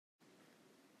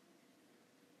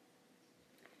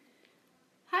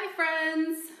Hi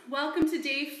friends, welcome to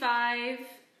day 5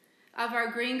 of our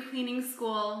green cleaning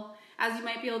school. As you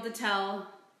might be able to tell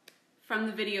from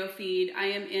the video feed, I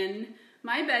am in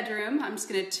my bedroom. I'm just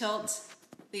going to tilt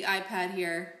the iPad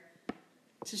here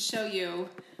to show you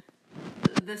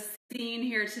the scene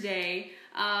here today.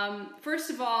 First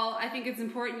of all, I think it's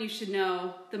important you should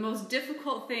know the most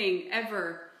difficult thing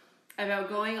ever about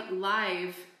going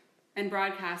live and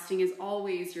broadcasting is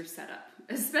always your setup,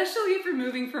 especially if you're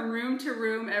moving from room to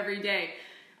room every day.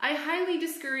 I highly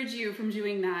discourage you from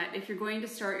doing that if you're going to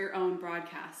start your own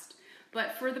broadcast.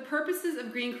 But for the purposes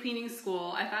of green cleaning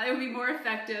school, I thought it would be more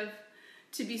effective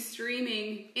to be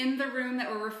streaming in the room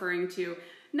that we're referring to.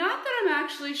 Not that I'm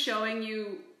actually showing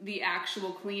you the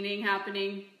actual cleaning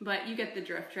happening, but you get the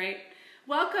drift, right?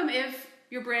 Welcome if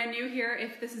you're brand new here,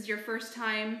 if this is your first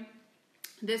time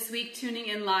this week tuning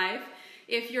in live.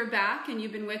 If you're back and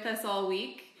you've been with us all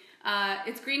week,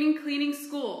 it's Green Cleaning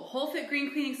School, Whole Fit Green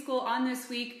Cleaning School on this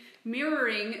week,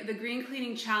 mirroring the Green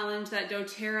Cleaning Challenge that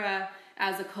doTERRA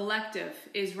as a collective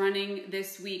is running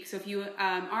this week. So if you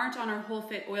aren't on our Whole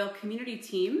Fit Oil community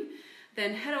team,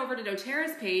 then head over to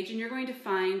doTERRA's page and you're going to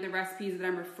find the recipes that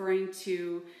I'm referring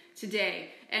to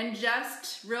today. And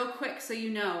just real quick so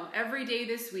you know, every day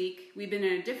this week, we've been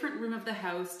in a different room of the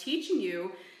house teaching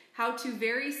you how to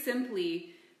very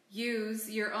simply use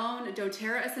your own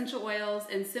doTERRA essential oils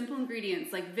and simple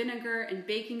ingredients like vinegar and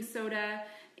baking soda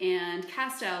and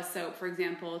cast iron soap, for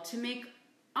example, to make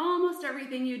almost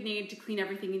everything you'd need to clean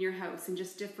everything in your house in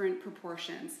just different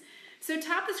proportions. So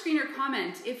tap the screen or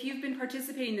comment if you've been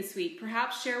participating this week.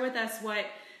 Perhaps share with us what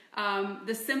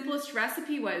the simplest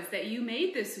recipe was that you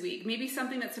made this week. Maybe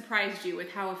something that surprised you with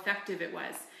how effective it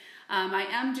was. I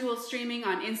am dual streaming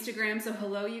on Instagram, so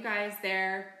hello you guys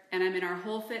there. And I'm in our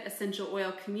Whole Fit Essential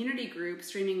Oil community group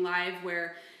streaming live,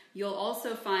 where you'll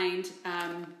also find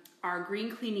our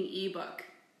green cleaning ebook.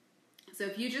 So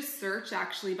if you just search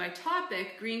actually by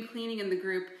topic, green cleaning in the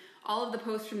group, all of the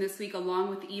posts from this week along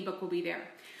with the ebook will be there.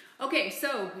 Okay,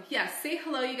 so yes, say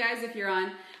hello you guys if you're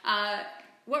on.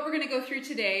 What we're gonna go through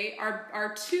today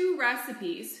are 2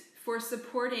 recipes for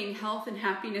supporting health and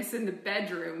happiness in the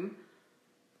bedroom.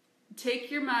 Take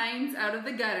your minds out of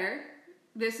the gutter.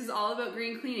 This is all about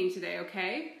green cleaning today,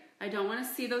 okay? I don't want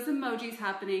to see those emojis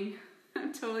happening.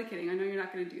 I'm totally kidding. I know you're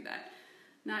not going to do that.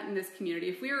 Not in this community.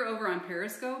 If we were over on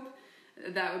Periscope,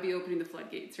 that would be opening the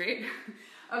floodgates, right?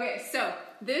 Okay, so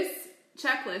this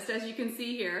checklist, as you can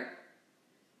see here,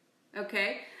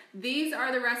 okay, these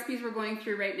are the recipes we're going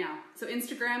through right now. So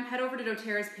Instagram, head over to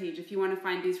doTERRA's page if you want to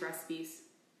find these recipes.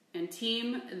 And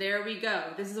team, there we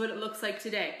go. This is what it looks like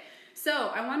today. So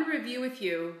I want to review with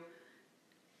you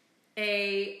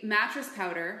a mattress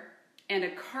powder and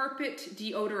a carpet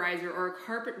deodorizer or a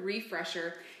carpet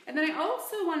refresher. And then I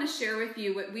also want to share with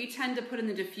you what we tend to put in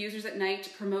the diffusers at night to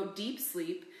promote deep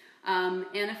sleep, and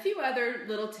a few other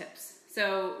little tips.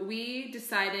 So we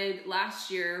decided last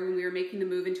year when we were making the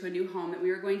move into a new home that we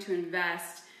were going to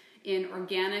invest in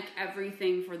organic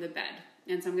everything for the bed.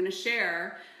 And so I'm going to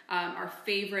share our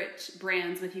favorite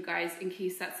brands with you guys in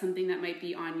case that's something that might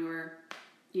be on your,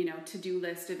 to-do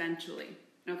list eventually.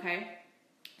 Okay,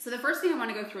 so the first thing I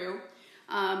want to go through,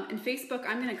 in Facebook,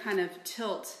 I'm going to kind of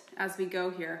tilt as we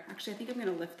go here. Actually, I think I'm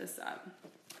going to lift this up.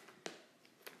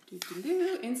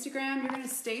 Instagram, you're going to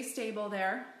stay stable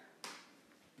there.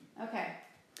 Okay,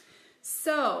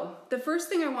 so the first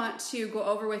thing I want to go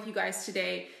over with you guys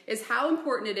today is how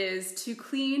important it is to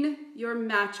clean your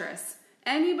mattress.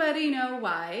 Anybody know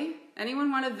why?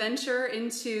 Anyone want to venture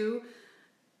into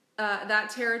that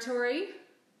territory?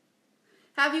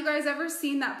 Have you guys ever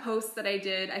seen that post that I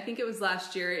did? I think it was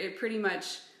last year. It pretty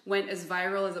much went as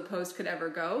viral as a post could ever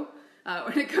go.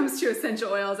 When it comes to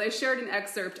essential oils, I shared an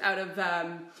excerpt out of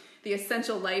the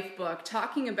Essential Life book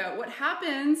talking about what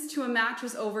happens to a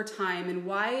mattress over time and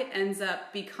why it ends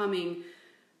up becoming,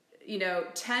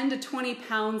 10 to 20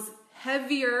 pounds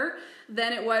heavier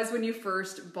than it was when you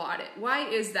first bought it. Why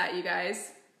is that, you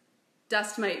guys?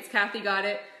 Dust mites. Kathy got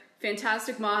it.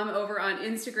 Fantastic Mom over on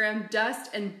Instagram. Dust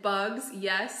and bugs,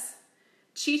 yes.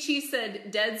 Chi-Chi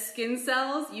said dead skin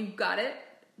cells. You've got it.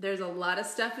 There's a lot of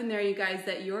stuff in there, you guys,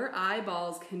 that your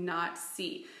eyeballs cannot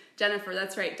see. Jennifer,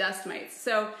 that's right, dust mites.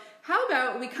 So how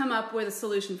about we come up with a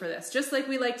solution for this, just like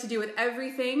we like to do with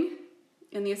everything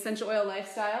in the essential oil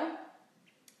lifestyle.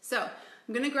 So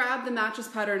I'm going to grab the mattress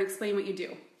powder and explain what you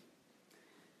do.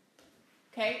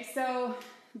 Okay, so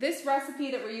this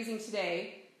recipe that we're using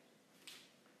today,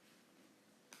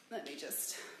 let me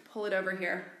just pull it over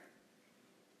here.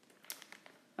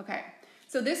 Okay,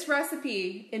 so this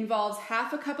recipe involves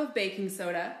half a cup of baking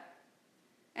soda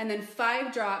and then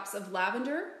 5 drops of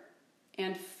lavender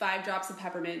and 5 drops of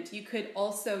peppermint. You could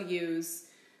also use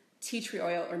tea tree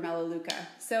oil or melaleuca.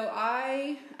 So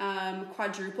I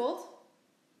quadrupled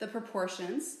the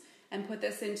proportions and put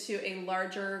this into a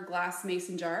larger glass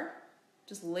mason jar.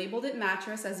 Just labeled it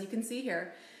mattress, as you can see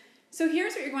here. So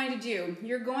here's what you're going to do.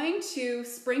 You're going to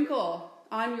sprinkle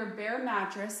on your bare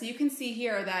mattress. So you can see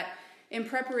here that in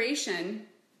preparation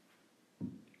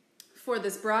for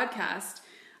this broadcast,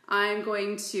 I'm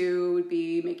going to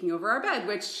be making over our bed,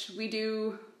 which we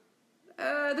do,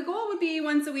 the goal would be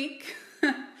once a week.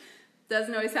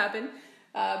 Doesn't always happen,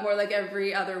 more like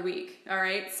every other week, all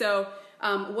right? So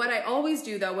what I always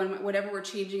do though, whenever we're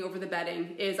changing over the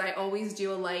bedding, is I always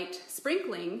do a light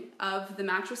sprinkling of the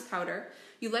mattress powder.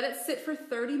 You let it sit for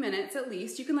 30 minutes at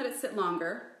least. You can let it sit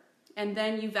longer, and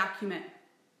then you vacuum it,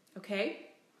 okay?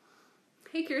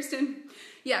 Hey, Kirsten.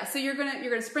 Yeah, so you're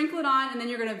gonna sprinkle it on, and then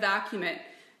you're gonna vacuum it.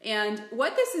 And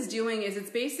what this is doing is it's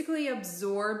basically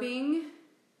absorbing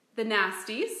the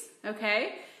nasties,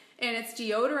 okay? And it's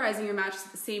deodorizing your mattress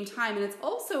at the same time, and it's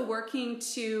also working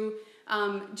to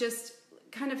just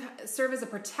kind of serve as a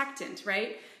protectant,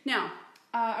 right? Now,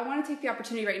 I want to take the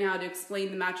opportunity right now to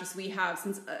explain the mattress we have,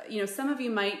 since some of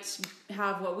you might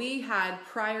have what we had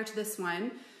prior to this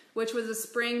one, which was a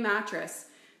spring mattress.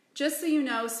 Just so you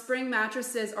know, spring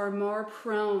mattresses are more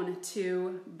prone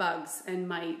to bugs and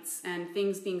mites and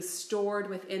things being stored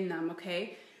within them,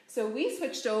 okay? So we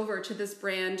switched over to this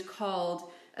brand called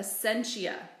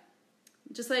Essentia,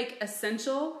 just like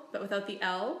essential, but without the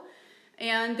L.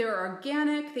 And they're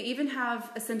organic. They even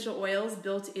have essential oils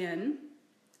built in.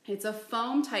 It's a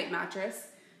foam type mattress.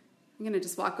 I'm gonna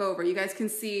just walk over. You guys can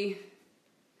see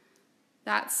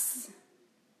that's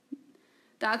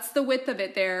the width of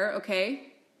it there, okay?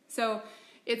 So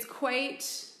it's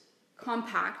quite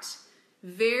compact,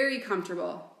 very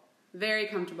comfortable, very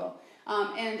comfortable.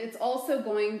 And it's also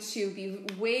going to be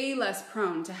way less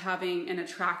prone to having and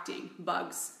attracting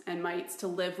bugs and mites to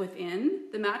live within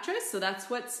the mattress. So that's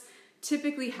what's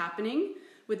typically happening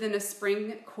within a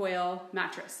spring coil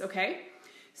mattress, okay?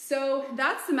 So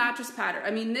that's the mattress powder.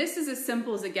 I mean, this is as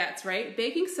simple as it gets, right?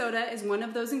 Baking soda is one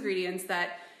of those ingredients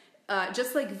that,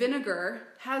 just like vinegar,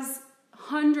 has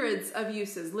hundreds of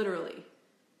uses, literally,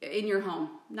 in your home.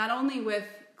 Not only with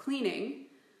cleaning,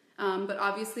 but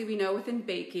obviously we know within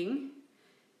baking.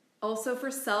 Also for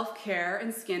self-care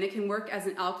and skin, it can work as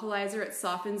an alkalizer. It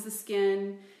softens the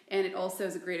skin, and it also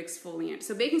is a great exfoliant.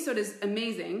 So baking soda is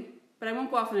amazing, but I won't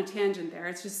go off on a tangent there.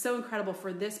 It's just so incredible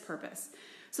for this purpose.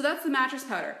 So that's the mattress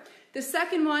powder. The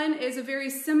second one is a very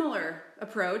similar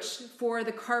approach for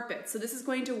the carpet. So this is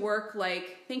going to work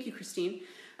like, thank you, Christine.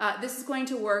 This is going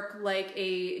to work like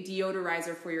a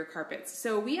deodorizer for your carpets.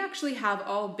 So we actually have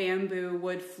all bamboo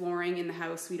wood flooring in the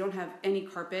house. We don't have any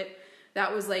carpet.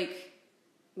 That was like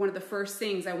one of the first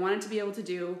things I wanted to be able to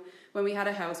do when we had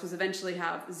a house, was eventually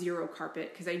have 0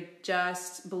 carpet, because I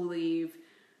just believe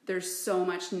there's so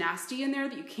much nasty in there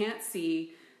that you can't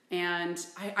see, and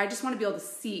I just want to be able to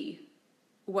see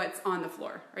what's on the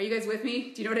floor. Are you guys with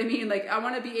me? Do you know what I mean? Like, I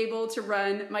want to be able to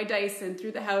run my Dyson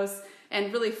through the house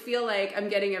and really feel like I'm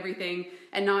getting everything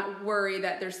and not worry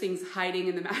that there's things hiding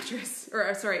in the mattress,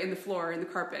 or sorry, in the floor, in the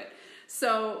carpet.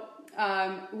 So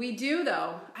we do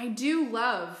though, I do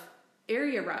love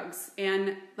area rugs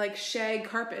and like shag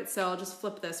carpets. So I'll just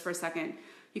flip this for a second.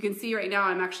 You can see right now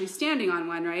I'm actually standing on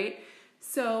one, right?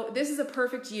 So this is a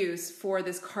perfect use for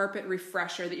this carpet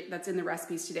refresher that's in the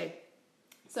recipes today.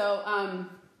 So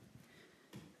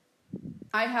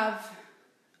I have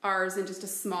ours in just a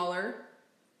smaller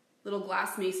little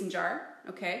glass mason jar,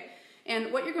 okay?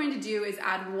 And what you're going to do is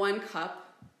add 1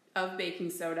 cup of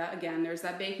baking soda. Again, there's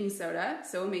that baking soda,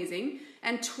 so amazing.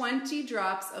 And 20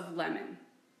 drops of lemon.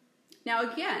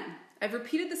 Now again, I've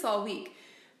repeated this all week,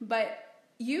 but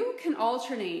you can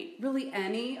alternate really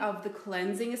any of the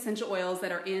cleansing essential oils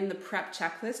that are in the prep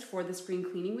checklist for the spring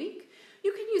cleaning week.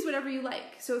 You can use whatever you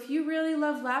like. So if you really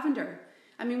love lavender,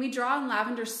 I mean, we draw on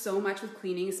lavender so much with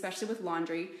cleaning, especially with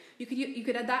laundry. You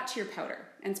could add that to your powder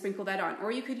and sprinkle that on,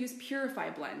 or you could use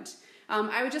Purify Blend.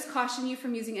 I would just caution you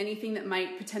from using anything that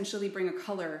might potentially bring a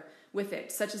color with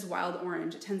it, such as wild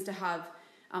orange. It tends to have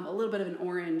a little bit of an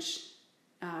orange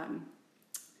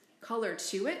color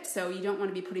to it, so you don't want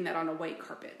to be putting that on a white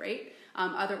carpet, right?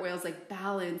 Other oils like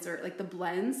Balance or like the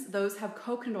blends, those have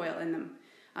coconut oil in them.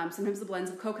 Sometimes the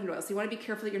blends have coconut oil, so you want to be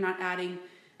careful that you're not adding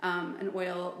an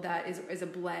oil that is a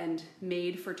blend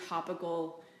made for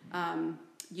topical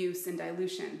use and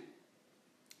dilution.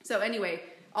 So anyway,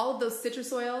 all of those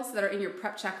citrus oils that are in your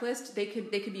prep checklist, they could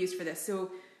be used for this.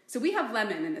 So we have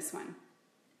lemon in this one.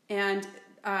 And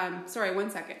sorry, 1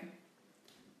 second.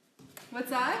 What's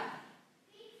that?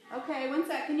 Okay, 1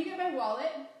 sec. Can you get my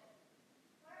wallet?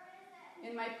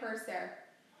 in my purse there.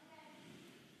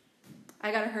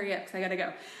 I gotta hurry up because I gotta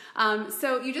go.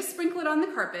 So you just sprinkle it on the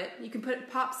carpet. You can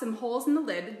pop some holes in the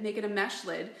lid, make it a mesh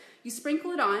lid. You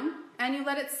sprinkle it on and you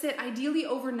let it sit ideally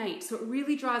overnight so it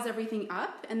really draws everything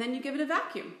up, and then you give it a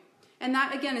vacuum. And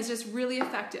that again is just really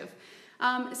effective.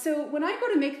 So when I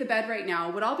go to make the bed right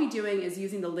now, what I'll be doing is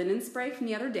using the linen spray from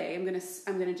the other day. I'm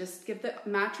gonna just give the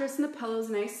mattress and the pillows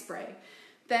a nice spray.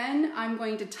 Then I'm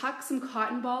going to tuck some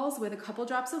cotton balls with a couple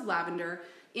drops of lavender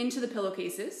into the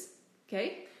pillowcases,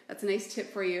 okay? That's a nice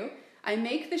tip for you. I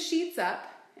make the sheets up,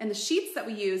 and the sheets that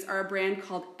we use are a brand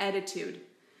called Attitude.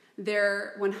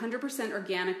 They're 100%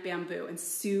 organic bamboo and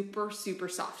super, super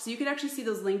soft. So you can actually see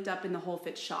those linked up in the Whole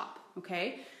Fit shop,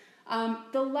 okay?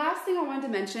 The last thing I wanted to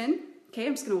mention, okay,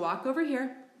 I'm just gonna walk over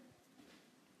here,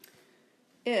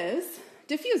 is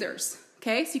diffusers,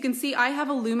 okay? So you can see I have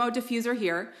a Lumo diffuser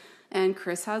here, and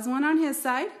Chris has one on his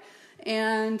side.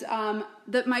 And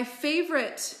my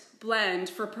favorite blend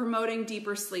for promoting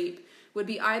deeper sleep would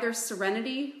be either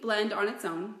Serenity blend on its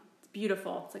own. It's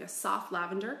beautiful. It's like a soft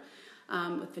lavender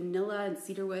with vanilla and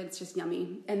cedarwood. It's just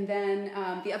yummy. And then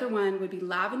the other one would be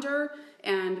lavender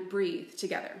and Breathe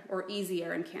together, or Easy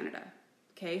Air in Canada.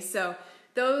 Okay, so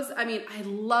those, I mean, I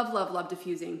love, love, love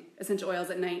diffusing essential oils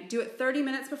at night. Do it 30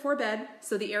 minutes before bed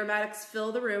so the aromatics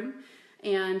fill the room,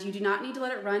 and you do not need to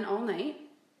let it run all night.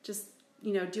 Just,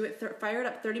 you know, do it, fire it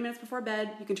up 30 minutes before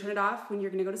bed. You can turn it off when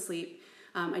you're gonna go to sleep.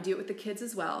 I do it with the kids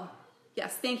as well.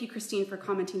 Yes, thank you, Christine, for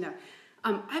commenting that.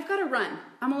 I've got to run.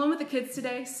 I'm alone with the kids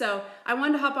today, so I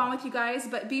wanted to hop on with you guys,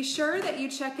 but be sure that you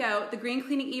check out the Green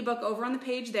Cleaning ebook over on the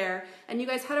page there, and you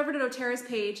guys head over to doTERRA's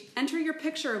page, enter your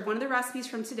picture of one of the recipes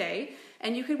from today,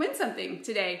 and you could win something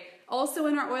today, also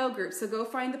in our oil group, so go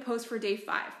find the post for day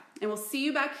 5. And we'll see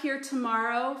you back here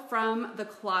tomorrow from the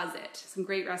closet. Some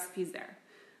great recipes there.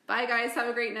 Bye guys, have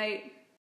a great night.